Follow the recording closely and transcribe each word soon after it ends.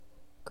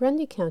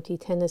Grundy County,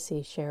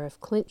 Tennessee Sheriff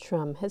Clint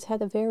Shrum has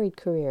had a varied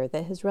career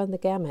that has run the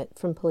gamut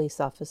from police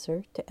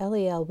officer to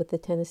LEL with the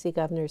Tennessee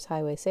Governor's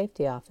Highway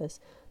Safety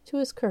Office to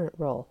his current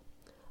role.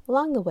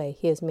 Along the way,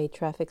 he has made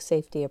traffic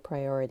safety a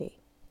priority.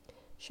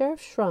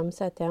 Sheriff Shrum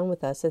sat down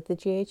with us at the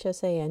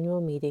GHSA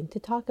annual meeting to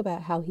talk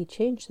about how he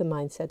changed the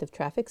mindset of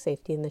traffic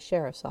safety in the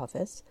sheriff's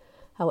office,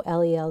 how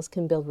LELs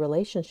can build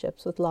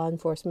relationships with law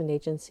enforcement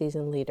agencies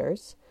and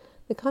leaders,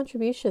 the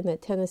contribution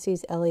that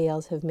Tennessee's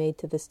LELs have made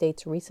to the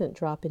state's recent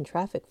drop in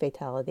traffic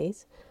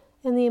fatalities,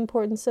 and the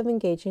importance of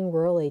engaging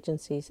rural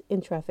agencies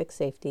in traffic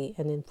safety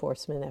and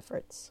enforcement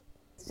efforts.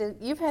 So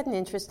you've had an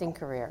interesting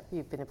career.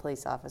 You've been a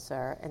police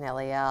officer, an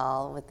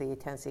LEL with the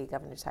Tennessee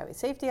Governor's Highway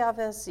Safety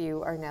Office.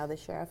 You are now the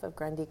sheriff of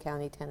Grundy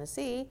County,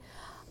 Tennessee.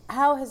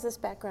 How has this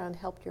background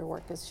helped your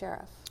work as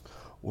sheriff?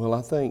 Well,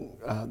 I think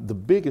the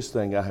biggest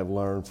thing I have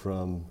learned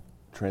from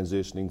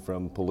transitioning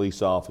from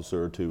police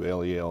officer to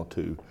LEL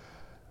to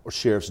or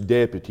sheriff's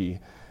deputy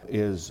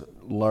is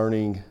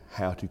learning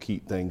how to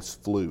keep things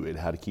fluid,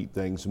 how to keep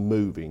things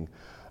moving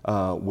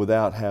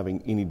without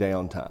having any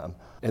downtime.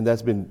 And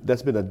that's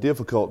been a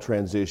difficult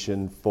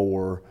transition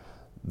for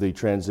the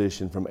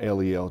transition from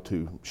LEL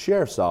to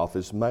sheriff's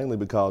office, mainly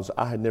because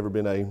I had never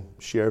been a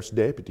sheriff's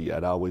deputy.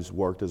 I'd always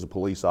worked as a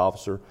police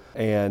officer,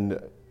 and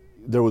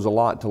there was a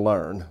lot to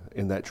learn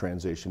in that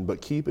transition. But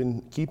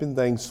keeping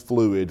things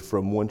fluid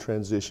from one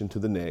transition to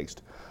the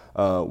next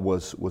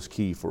was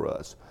key for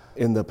us.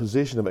 In the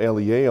position of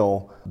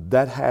LEL,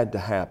 that had to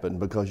happen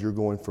because you're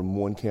going from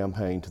one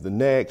campaign to the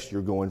next,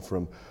 you're going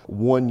from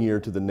 1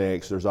 year to the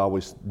next. There's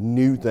always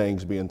new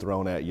things being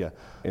thrown at you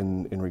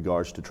in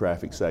regards to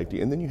traffic safety.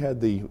 And then you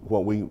had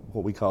what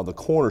we call the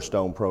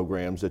cornerstone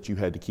programs that you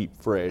had to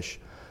keep fresh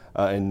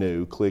and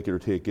new, click it or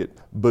ticket,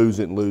 booze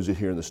it and lose it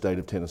here in the state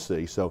of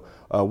Tennessee. So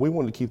we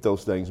wanted to keep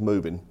those things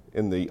moving.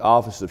 In the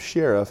office of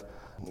sheriff,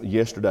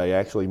 yesterday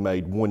actually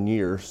made 1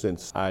 year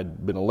since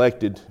I'd been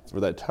elected for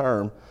that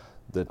term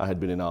that I had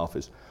been in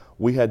office.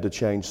 We had to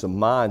change some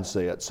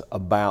mindsets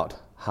about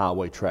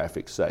highway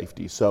traffic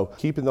safety. So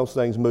keeping those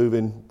things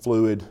moving,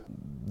 fluid,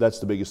 that's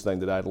the biggest thing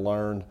that I'd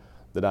learned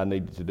that I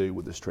needed to do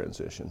with this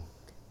transition.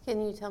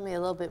 Can you tell me a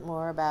little bit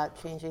more about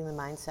changing the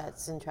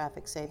mindsets in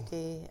traffic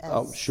safety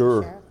as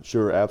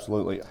Sure,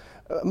 absolutely.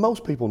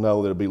 Most people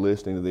know that'll be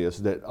listening to this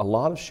that a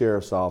lot of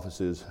sheriff's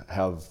offices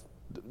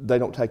they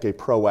don't take a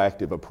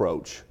proactive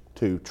approach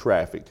to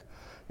traffic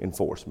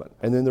enforcement.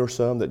 And then there are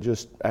some that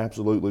just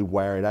absolutely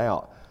wear it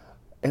out.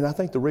 And I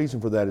think the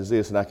reason for that is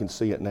this, and I can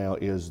see it now,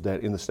 is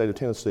that in the state of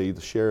Tennessee, the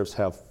sheriffs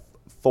have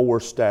 4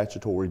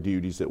 statutory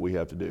duties that we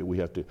have to do. We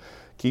have to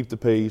keep the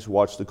peace,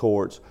 watch the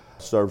courts,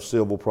 serve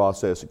civil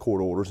process and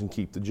court orders, and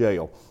keep the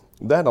jail.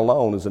 That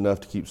alone is enough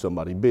to keep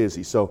somebody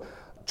busy. So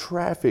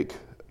traffic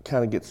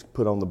kind of gets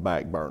put on the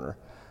back burner.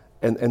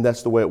 And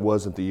that's the way it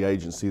was at the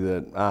agency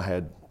that I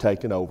had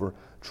taken over.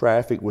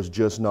 Traffic was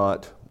just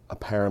not a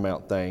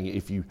paramount thing.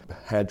 If you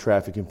had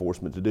traffic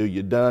enforcement to do,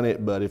 you'd done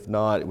it, but if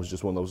not, it was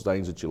just one of those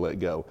things that you let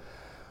go.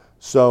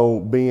 So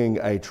being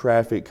a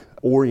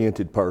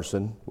traffic-oriented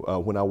person,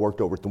 when I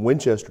worked over at the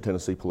Winchester,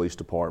 Tennessee Police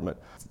Department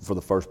for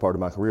the first part of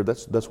my career,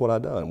 that's what I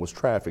done, was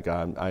traffic.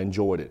 I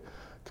enjoyed it.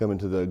 Coming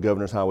to the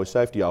Governor's Highway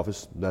Safety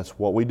Office, that's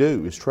what we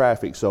do, is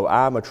traffic. So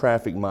I'm a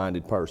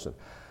traffic-minded person.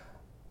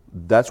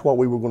 That's what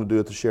we were going to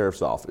do at the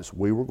sheriff's office.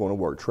 We were going to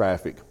work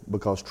traffic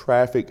because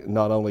traffic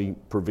not only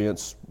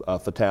prevents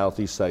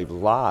fatalities, saves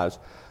lives,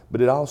 but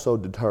it also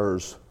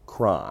deters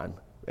crime.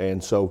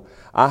 And so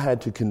I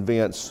had to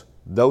convince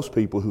those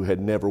people who had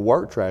never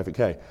worked traffic,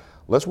 hey,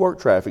 let's work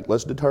traffic,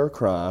 let's deter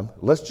crime,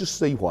 let's just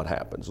see what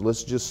happens.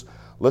 Let's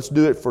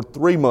do it for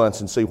 3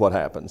 months and see what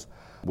happens.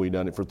 We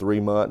done it for 3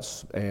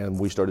 months and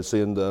we started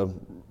seeing the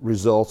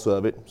results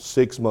of it.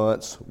 6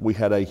 months, we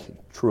had a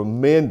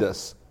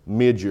tremendous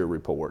mid-year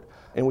report,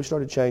 and we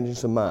started changing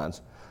some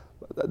minds.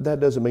 That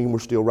doesn't mean we're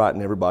still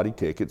writing everybody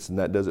tickets, and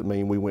that doesn't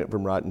mean we went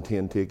from writing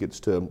 10 tickets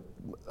to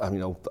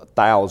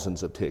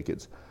thousands of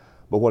tickets.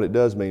 But what it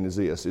does mean is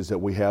this, is that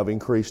we have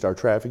increased our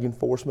traffic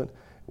enforcement.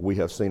 We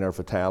have seen our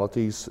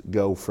fatalities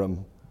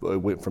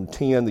went from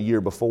 10 the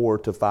year before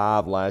to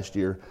 5 last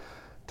year,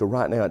 to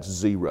right now it's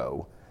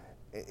 0.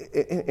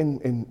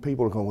 And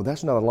people are going, well,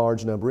 that's not a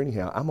large number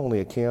anyhow. I'm only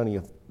a county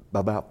of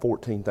about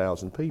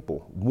 14,000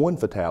 people. 1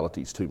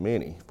 fatality is too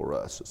many for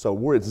us. So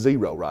we're at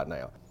 0 right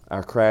now.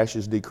 Our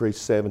crashes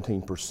decreased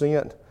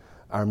 17%.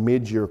 Our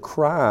mid-year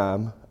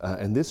crime,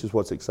 and this is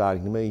what's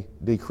exciting to me,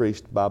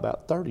 decreased by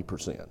about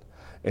 30%.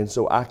 And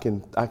so I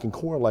can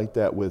correlate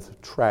that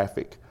with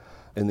traffic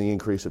and the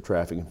increase of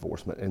traffic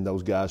enforcement and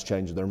those guys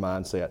changing their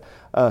mindset.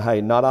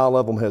 Hey, not all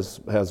of them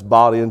has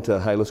bought into,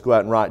 hey, let's go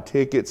out and write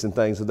tickets and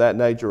things of that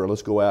nature, or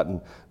let's go out and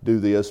do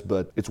this,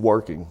 but it's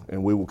working,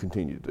 and we will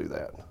continue to do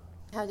that.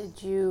 How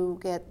did you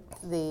get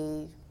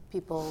the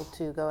people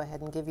to go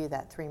ahead and give you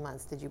that 3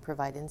 months? Did you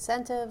provide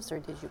incentives, or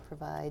did you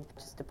provide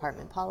just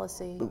department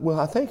policy? Well,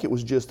 I think it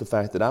was just the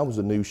fact that I was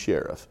a new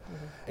sheriff,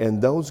 and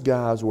those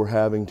guys were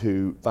having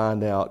to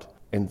find out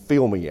and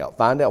fill me out.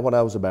 Find out what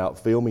I was about,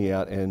 fill me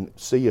out, and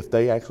see if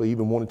they actually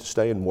even wanted to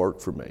stay and work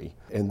for me.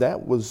 And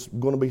that was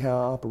going to be how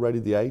I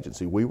operated the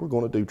agency. We were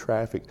going to do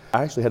traffic.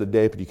 I actually had a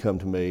deputy come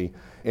to me,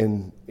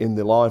 and in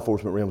the law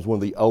enforcement realm was one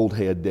of the old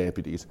head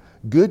deputies.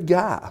 Good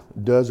guy,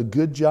 does a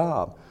good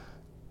job.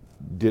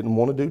 Didn't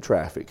want to do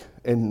traffic,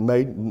 and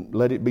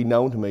let it be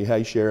known to me,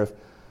 hey, Sheriff,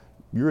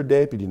 you're a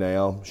deputy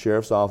now.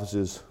 Sheriff's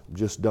offices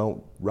just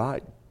don't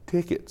write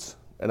tickets.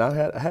 And I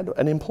had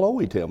an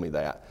employee tell me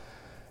that.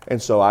 And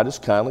so I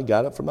just kindly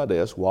got up from my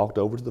desk, walked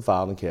over to the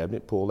filing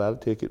cabinet, pulled out a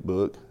ticket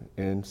book,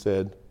 and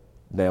said,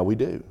 now we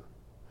do.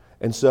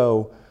 And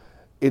so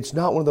it's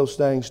not one of those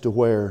things to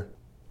where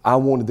I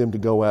wanted them to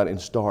go out and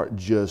start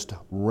just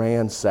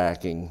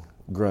ransacking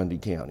Grundy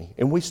County.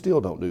 And we still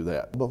don't do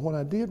that. But what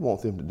I did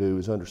want them to do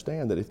is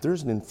understand that if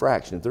there's an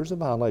infraction, if there's a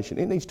violation,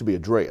 it needs to be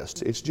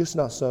addressed. It's just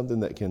not something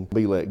that can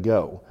be let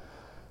go.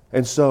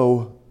 And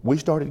so we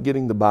started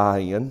getting the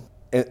buy-in.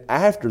 And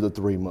after the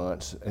 3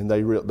 months, and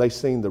they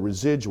seen the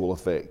residual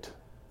effect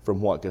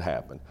from what could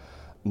happen.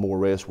 More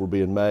arrests were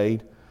being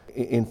made.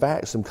 In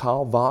fact, some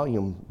call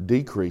volume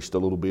decreased a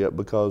little bit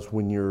because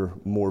when you're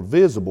more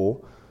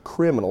visible,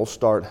 criminals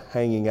start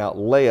hanging out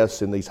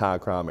less in these high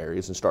crime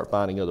areas and start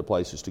finding other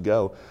places to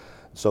go.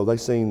 So they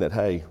seen that,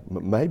 hey,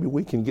 maybe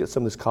we can get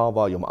some of this call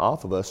volume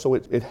off of us. So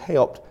it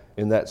helped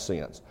in that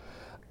sense.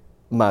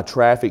 My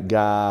traffic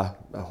guy,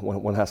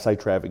 when I say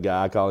traffic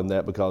guy, I call him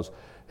that because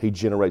he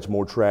generates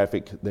more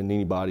traffic than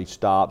anybody,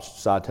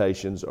 stops,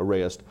 citations,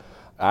 arrests.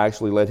 I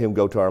actually let him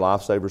go to our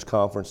Lifesavers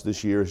conference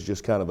this year as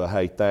just kind of a,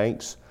 hey,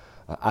 thanks.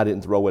 I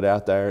didn't throw it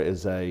out there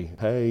as a,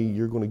 hey,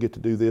 you're going to get to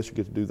do this, you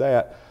get to do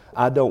that.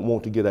 I don't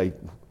want to get a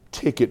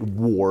ticket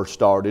war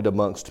started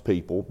amongst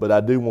people, but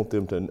I do want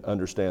them to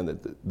understand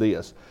that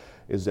this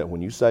is that when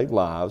you save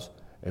lives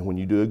and when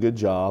you do a good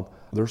job,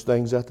 there's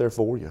things out there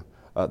for you.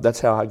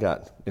 That's how I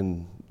got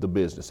in the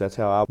business. That's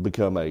how I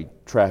become a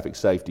traffic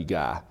safety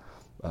guy.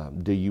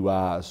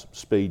 DUIs,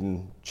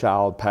 speeding,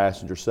 child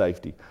passenger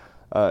safety.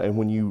 And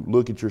when you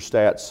look at your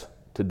stats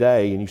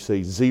today and you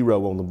see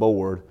 0 on the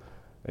board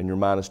and you're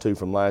 -2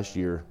 from last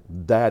year,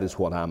 that is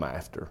what I'm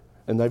after.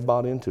 And they've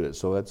bought into it,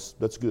 so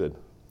that's good.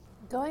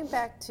 Going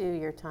back to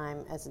your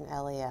time as an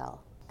LEL,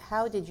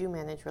 how did you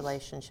manage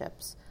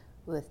relationships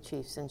with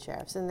chiefs and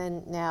sheriffs? And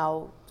then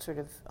now, sort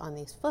of on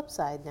the flip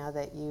side, now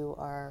that you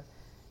are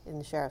in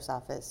the sheriff's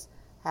office,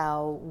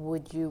 how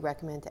would you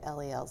recommend to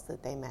LELs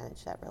that they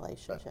manage that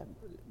relationship?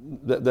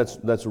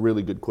 That's a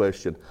really good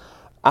question.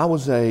 I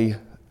was a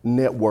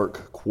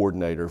network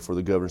coordinator for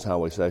the Governor's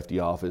Highway Safety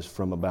Office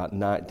from about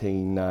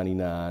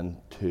 1999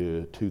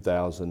 to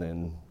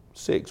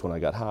 2006 when I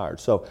got hired.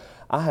 So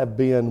I have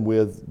been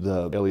with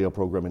the LEL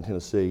program in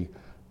Tennessee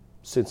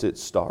since it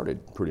started,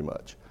 pretty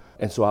much.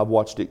 And so I've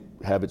watched it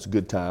have its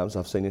good times.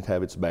 I've seen it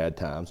have its bad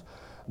times.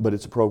 But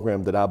it's a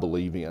program that I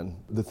believe in.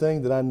 The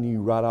thing that I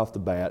knew right off the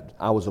bat,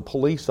 I was a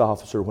police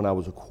officer when I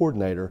was a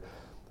coordinator,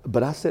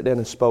 but I sat down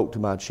and spoke to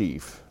my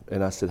chief.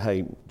 And I said,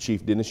 hey,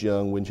 Chief Dennis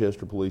Young,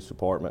 Winchester Police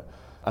Department,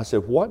 I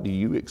said, what do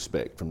you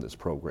expect from this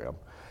program?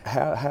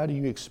 How do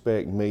you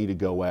expect me to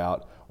go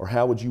out, or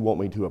how would you want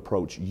me to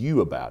approach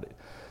you about it?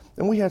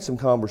 And we had some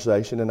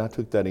conversation, and I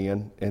took that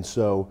in. And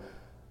so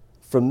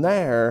from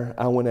there,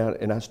 I went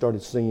out and I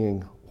started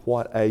seeing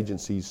what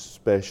agencies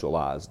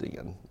specialized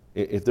in.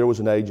 If there was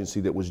an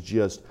agency that was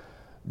just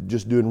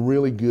doing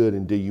really good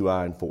in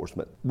DUI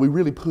enforcement, we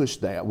really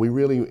pushed that. We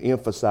really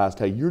emphasized,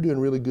 hey, you're doing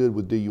really good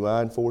with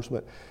DUI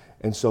enforcement.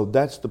 And so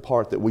that's the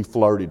part that we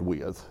flirted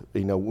with.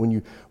 You know,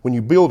 when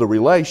you build a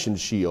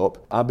relationship,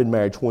 I've been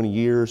married 20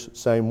 years,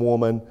 same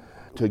woman.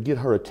 To get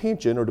her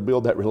attention or to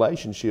build that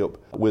relationship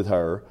with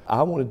her,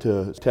 I wanted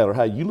to tell her,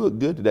 hey, you look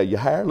good today. Your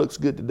hair looks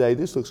good today.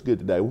 This looks good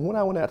today. When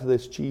I went out to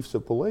these chiefs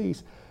of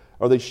police,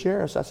 or the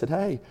sheriffs, I said,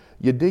 hey,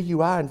 your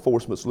DUI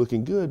enforcement's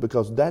looking good,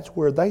 because that's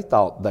where they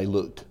thought they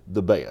looked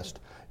the best.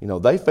 You know,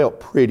 they felt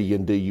pretty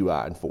in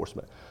DUI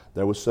enforcement.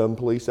 There was some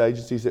police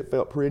agencies that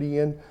felt pretty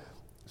in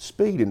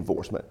speed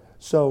enforcement.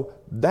 So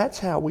that's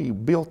how we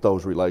built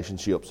those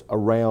relationships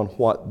around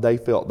what they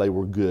felt they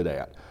were good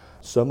at.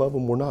 Some of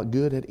them were not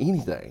good at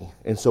anything.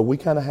 And so we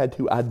kind of had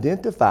to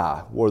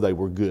identify where they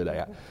were good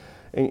at.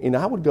 And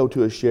I would go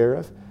to a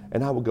sheriff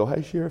and I would go,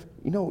 hey, Sheriff,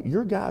 you know,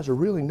 your guys are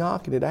really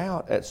knocking it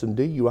out at some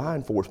DUI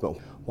enforcement.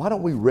 Why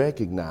don't we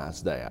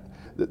recognize that?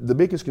 The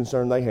biggest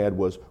concern they had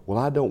was, well,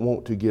 I don't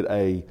want to get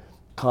a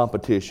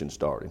competition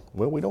started.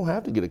 Well, we don't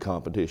have to get a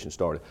competition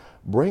started.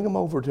 Bring them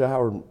over to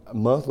our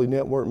monthly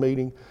network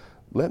meeting.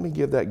 Let me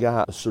give that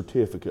guy a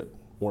certificate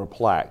or a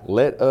plaque.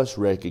 Let us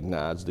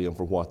recognize them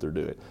for what they're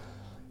doing.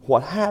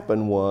 What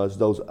happened was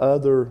those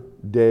other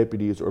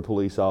deputies or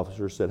police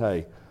officers said,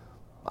 hey,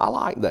 I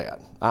like that.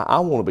 I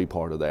want to be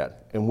part of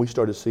that. And we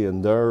started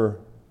seeing their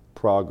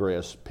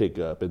progress pick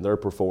up and their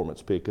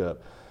performance pick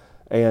up.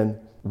 And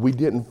we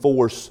didn't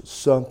force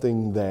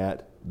something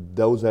that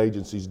those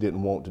agencies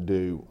didn't want to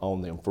do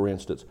on them. For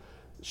instance,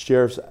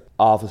 sheriff's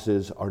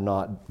offices are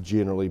not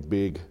generally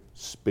big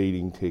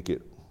speeding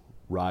ticket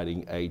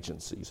writing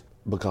agencies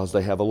because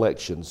they have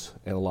elections.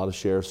 And a lot of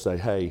sheriffs say,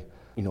 hey,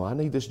 you know, I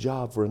need this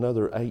job for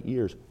another 8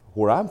 years.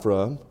 Where I'm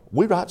from,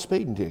 we write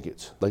speeding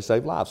tickets. They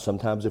save lives.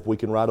 Sometimes if we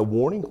can write a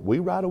warning, we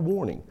write a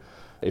warning.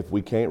 If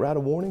we can't write a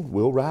warning,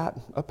 we'll write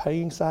a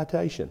paying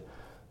citation.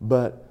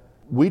 But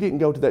we didn't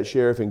go to that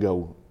sheriff and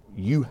go,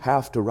 you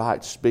have to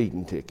write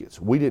speeding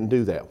tickets. We didn't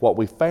do that. What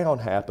we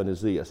found happen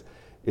is this,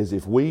 is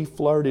if we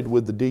flirted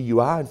with the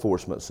DUI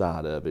enforcement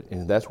side of it,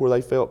 and that's where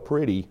they felt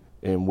pretty,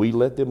 and we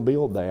let them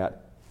build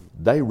that,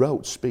 they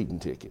wrote speeding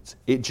tickets.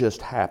 It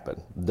just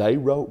happened. They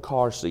wrote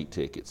car seat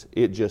tickets.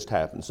 It just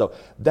happened. So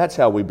that's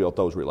how we built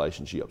those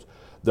relationships.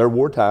 There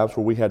were times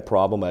where we had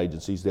problem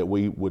agencies that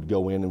we would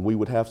go in and we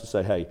would have to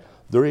say, hey,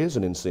 there is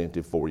an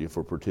incentive for you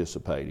for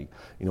participating.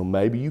 You know,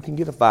 maybe you can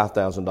get a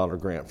 $5,000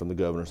 grant from the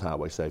Governor's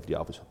Highway Safety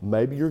Office.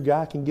 Maybe your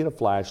guy can get a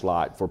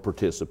flashlight for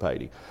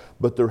participating.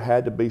 But there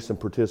had to be some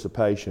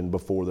participation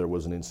before there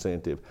was an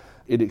incentive.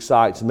 It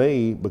excites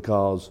me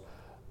because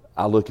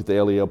I look at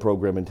the LEL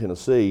program in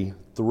Tennessee.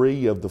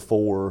 3 of the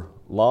 4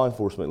 law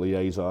enforcement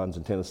liaisons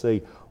in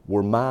Tennessee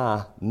were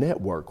my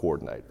network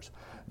coordinators.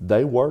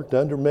 They worked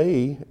under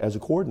me as a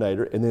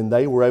coordinator, and then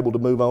they were able to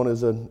move on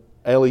as an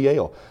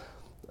LEL.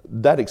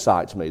 That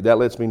excites me. That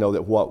lets me know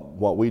that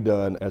what we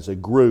done as a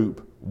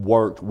group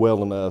worked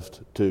well enough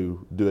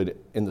to do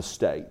it in the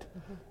state.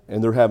 Mm-hmm.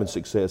 And they're having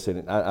success in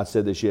it. I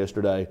said this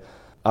yesterday.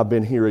 I've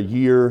been here a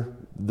year.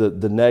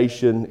 The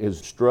nation is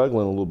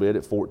struggling a little bit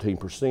at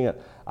 14%.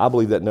 I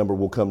believe that number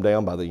will come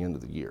down by the end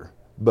of the year.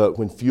 But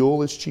when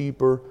fuel is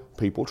cheaper,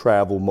 people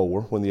travel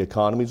more. When the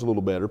economy is a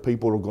little better,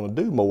 people are going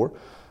to do more.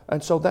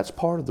 And so that's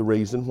part of the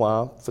reason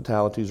why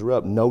fatalities are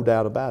up, no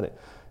doubt about it.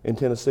 In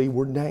Tennessee,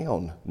 we're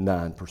down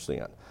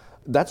 9%.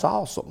 That's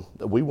awesome.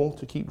 We want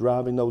to keep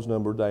driving those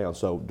numbers down.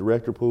 So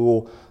Director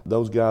Poole,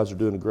 those guys are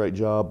doing a great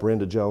job.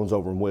 Brenda Jones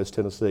over in West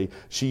Tennessee,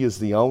 she is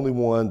the only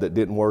one that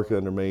didn't work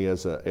under me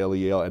as a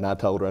LEL. And I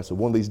told her, I said,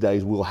 one of these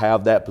days we'll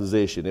have that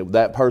position.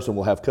 That person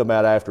will have come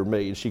out after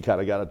me. And she kind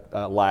of got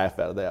a laugh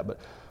out of that. But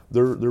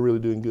they're really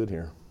doing good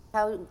here.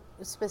 How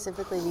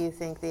specifically do you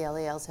think the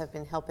LELs have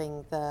been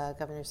helping the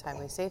Governor's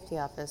Highway Safety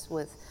Office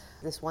with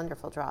this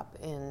wonderful drop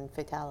in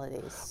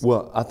fatalities?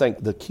 Well, I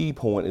think the key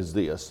point is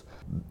this.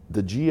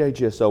 The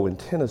GHSO in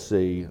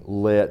Tennessee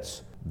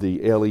lets the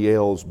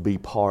LELs be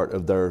part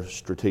of their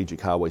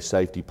strategic highway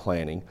safety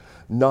planning,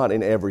 not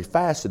in every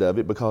facet of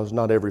it, because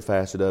not every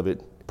facet of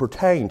it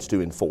pertains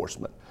to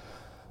enforcement.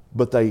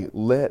 But they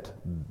let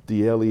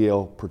the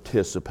LEL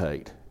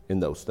participate in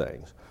those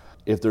things.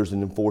 If there's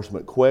an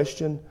enforcement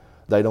question,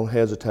 they don't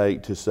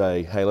hesitate to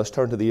say, hey, let's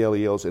turn to the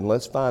LELs and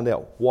let's find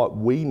out what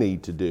we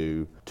need to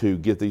do to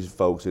get these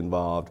folks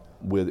involved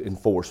with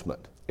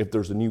enforcement. If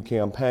there's a new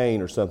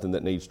campaign or something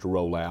that needs to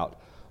roll out,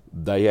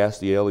 they ask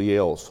the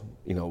LELs,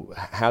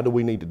 how do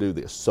we need to do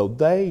this? So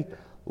they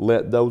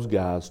let those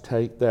guys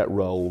take that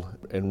role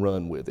and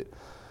run with it.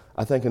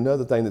 I think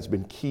another thing that's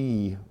been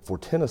key for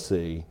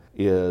Tennessee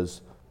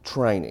is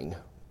training.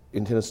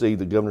 In Tennessee,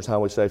 the Governor's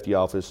Highway Safety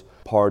Office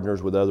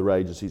partners with other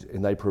agencies,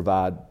 and they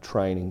provide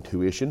training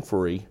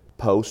tuition-free,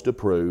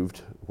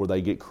 post-approved, where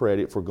they get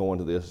credit for going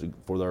to this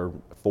for their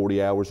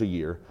 40 hours a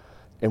year.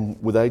 And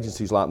with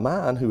agencies like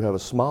mine who have a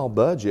small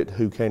budget,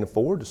 who can't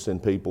afford to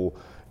send people,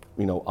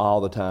 all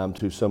the time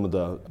to some of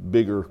the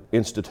bigger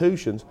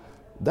institutions,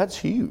 that's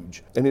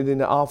huge. And it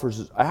then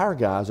offers our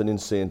guys an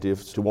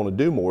incentive to want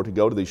to do more, to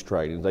go to these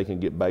trainings. They can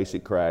get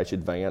basic crash,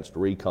 advanced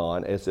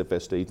recon,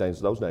 SFSD, things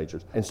of those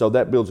natures. And so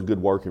that builds a good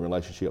working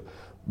relationship.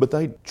 But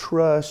they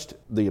trust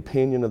the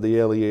opinion of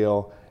the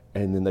LEL,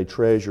 and then they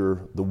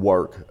treasure the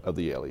work of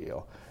the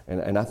LEL.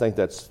 And I think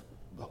that's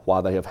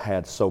why they have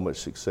had so much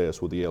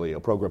success with the LEL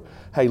program.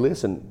 Hey,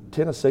 listen,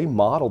 Tennessee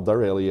modeled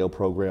their LEL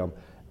program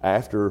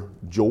after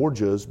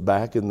Georgia's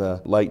back in the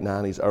late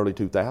 90s, early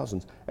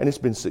 2000s, and it's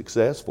been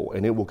successful,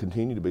 and it will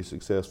continue to be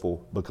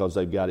successful because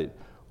they've got it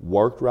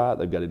worked right,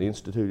 they've got it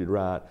instituted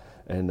right,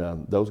 and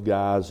those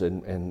guys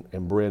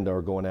and Brenda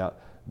are going out,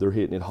 they're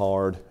hitting it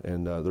hard,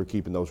 and they're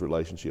keeping those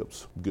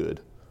relationships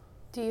good.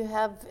 Do you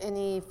have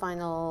any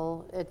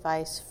final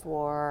advice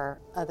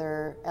for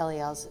other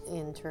LELs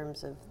in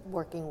terms of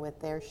working with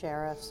their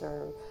sheriffs,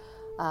 or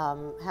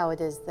how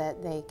it is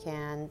that they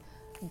can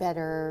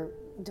better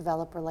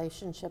develop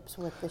relationships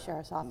with the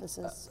sheriff's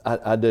offices?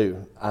 I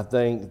do. I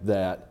think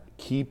that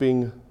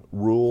keeping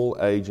rural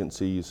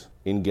agencies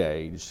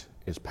engaged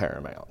is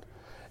paramount.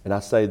 And I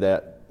say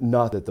that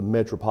not that the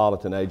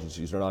metropolitan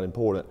agencies are not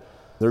important.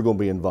 They're going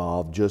to be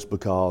involved just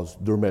because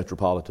they're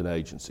metropolitan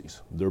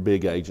agencies. They're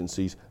big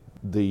agencies.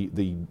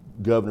 The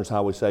Governor's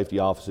Highway Safety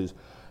Offices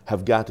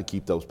have got to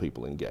keep those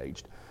people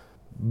engaged.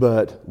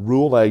 But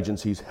rural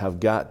agencies have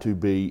got to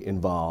be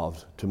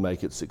involved to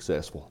make it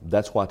successful.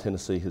 That's why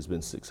Tennessee has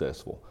been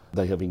successful.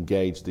 They have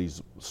engaged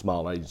these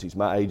small agencies.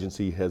 My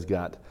agency has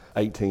got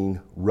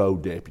 18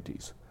 road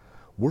deputies.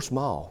 We're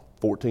small,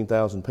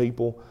 14,000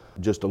 people,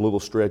 just a little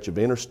stretch of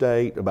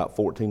interstate, about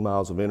 14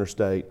 miles of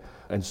interstate.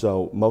 And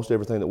so most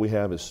everything that we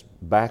have is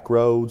back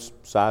roads,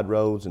 side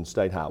roads, and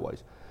state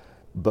highways.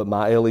 But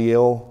my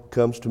LEL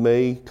comes to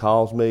me,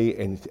 calls me,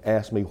 and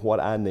asks me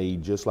what I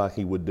need, just like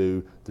he would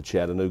do the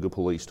Chattanooga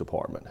Police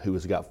Department, who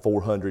has got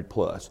 400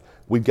 plus.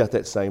 We've got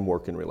that same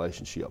working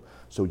relationship.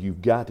 So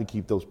you've got to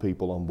keep those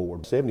people on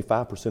board.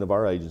 75% of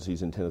our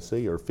agencies in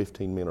Tennessee are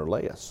 15 men or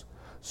less.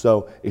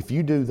 So if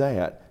you do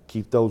that,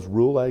 keep those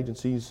rural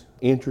agencies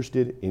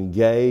interested,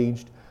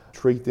 engaged,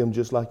 treat them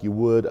just like you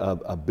would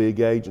a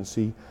big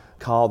agency,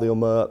 call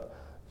them up,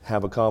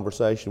 have a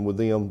conversation with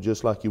them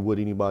just like you would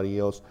anybody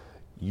else,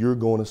 you're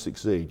going to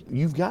succeed.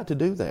 You've got to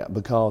do that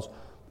because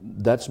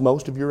that's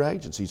most of your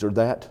agencies are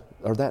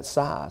that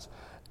size.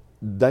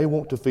 They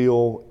want to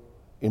feel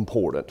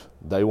important.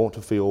 They want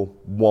to feel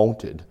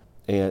wanted.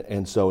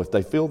 And so if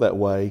they feel that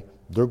way,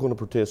 they're going to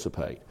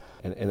participate.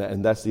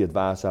 And that's the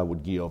advice I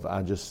would give.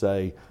 I just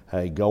say,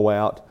 hey, go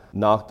out,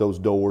 knock those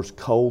doors,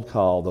 cold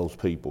call those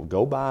people.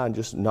 Go by and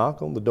just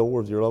knock on the door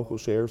of your local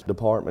sheriff's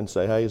department and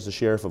say, hey, is the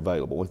sheriff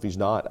available? If he's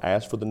not,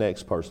 ask for the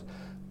next person.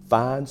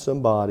 Find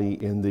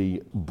somebody in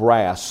the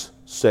brass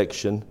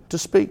section to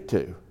speak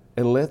to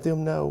and let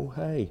them know,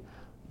 hey,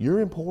 you're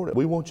important.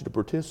 We want you to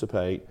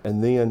participate,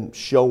 and then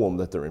show them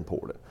that they're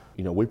important.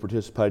 You know, we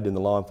participated in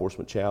the Law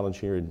Enforcement Challenge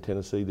here in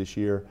Tennessee this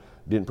year.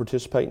 Didn't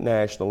participate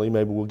nationally.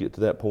 Maybe we'll get to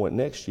that point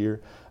next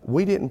year.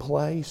 We didn't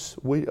place.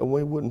 We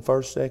wasn't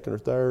first, second, or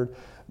third.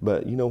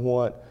 But you know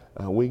what?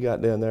 We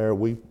got down there.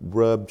 We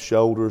rubbed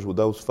shoulders with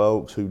those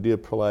folks who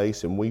did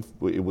place, and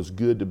it was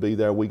good to be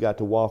there. We got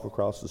to walk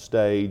across the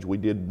stage. We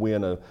did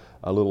win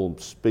a little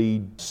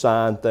speed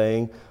sign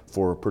thing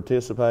for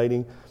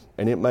participating,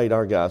 and it made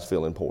our guys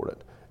feel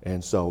important.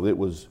 And so it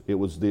was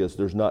this.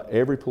 There's not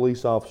every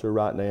police officer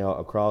right now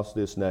across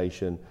this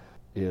nation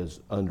is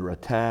under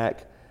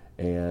attack,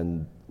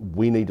 and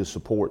we need to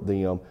support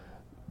them.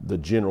 The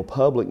general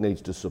public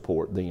needs to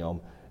support them,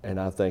 and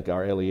I think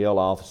our LEL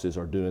offices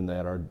are doing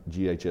that. Our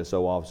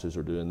GHSO offices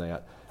are doing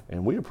that,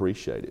 and we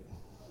appreciate it.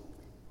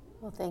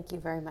 Well, thank you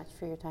very much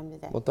for your time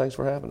today. Well, thanks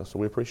for having us.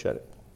 We appreciate it.